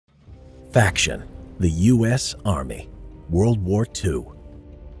Faction: the U.S. Army, World War II.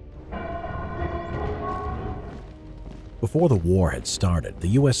 Before the war had started, the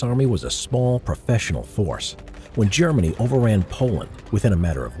U.S. Army was a small professional force. When Germany overran Poland within a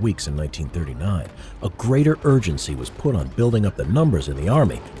matter of weeks in 1939, a greater urgency was put on building up the numbers in the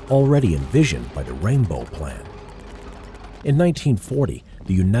Army already envisioned by the Rainbow Plan. In 1940,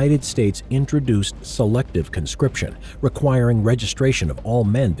 the United States introduced selective conscription, requiring registration of all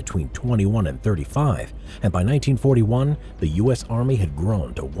men between 21 and 35, and by 1941, the U.S. Army had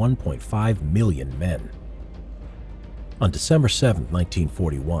grown to 1.5 million men. On December 7,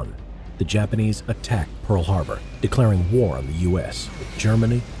 1941, the Japanese attacked Pearl Harbor, declaring war on the U.S., with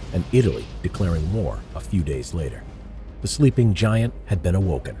Germany and Italy declaring war a few days later. The sleeping giant had been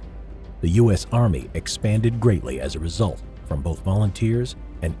awoken. The U.S. Army expanded greatly as a result, from both volunteers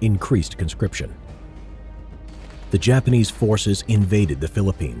and increased conscription. The Japanese forces invaded the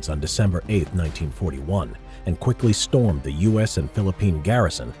Philippines on December 8, 1941, and quickly stormed the U.S. and Philippine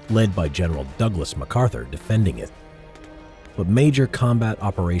garrison led by General Douglas MacArthur defending it. But major combat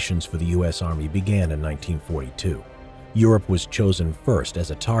operations for the U.S. Army began in 1942. Europe was chosen first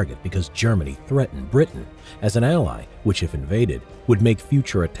as a target because Germany threatened Britain as an ally, which, if invaded, would make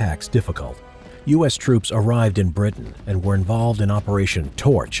future attacks difficult. U.S. troops arrived in Britain and were involved in Operation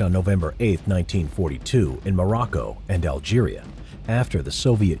Torch on November 8, 1942 in Morocco and Algeria, after the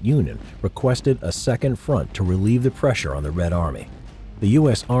Soviet Union requested a second front to relieve the pressure on the Red Army. The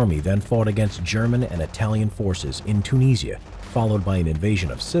U.S. Army then fought against German and Italian forces in Tunisia, followed by an invasion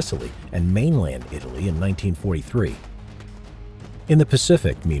of Sicily and mainland Italy in 1943. In the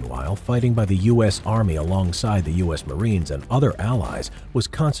Pacific, meanwhile, fighting by the U.S. Army alongside the U.S. Marines and other allies was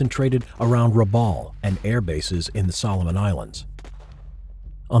concentrated around Rabaul and air bases in the Solomon Islands.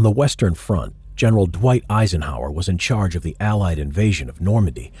 On the Western Front, General Dwight Eisenhower was in charge of the Allied invasion of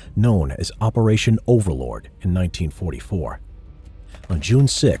Normandy, known as Operation Overlord in 1944. On June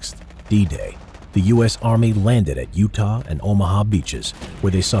 6th, D-Day, the U.S. Army landed at Utah and Omaha beaches,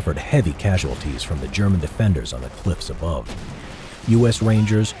 where they suffered heavy casualties from the German defenders on the cliffs above. U.S.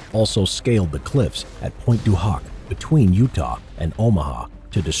 Rangers also scaled the cliffs at Point du Hoc between Utah and Omaha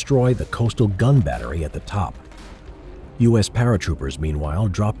to destroy the coastal gun battery at the top. U.S. paratroopers, meanwhile,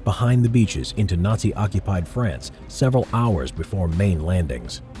 dropped behind the beaches into Nazi-occupied France several hours before main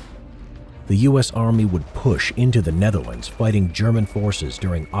landings. The U.S. Army would push into the Netherlands fighting German forces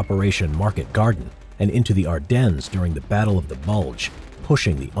during Operation Market Garden and into the Ardennes during the Battle of the Bulge,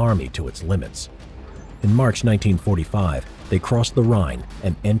 pushing the Army to its limits. In March 1945, they crossed the Rhine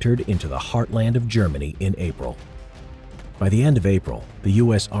and entered into the heartland of Germany in April. By the end of April, the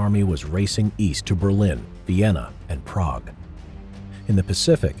U.S. Army was racing east to Berlin, Vienna, and Prague. In the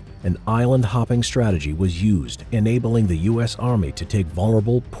Pacific, an island-hopping strategy was used, enabling the U.S. Army to take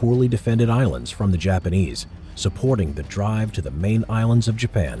vulnerable, poorly defended islands from the Japanese, supporting the drive to the main islands of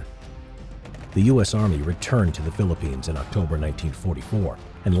Japan. The U.S. Army returned to the Philippines in October 1944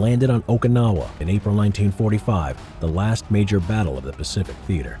 and landed on Okinawa in April 1945, the last major battle of the Pacific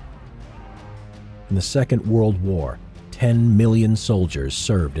Theater. In the Second World War, 10 million soldiers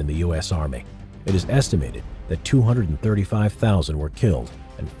served in the U.S. Army. It is estimated that 235,000 were killed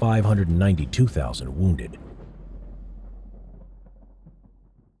and 592,000 wounded.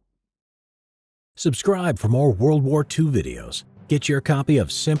 Subscribe for more World War II videos. Get your copy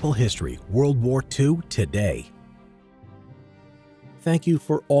of Simple History World War II today. Thank you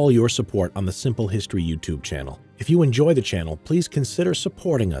for all your support on the Simple History YouTube channel. If you enjoy the channel, please consider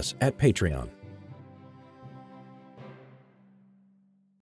supporting us at Patreon.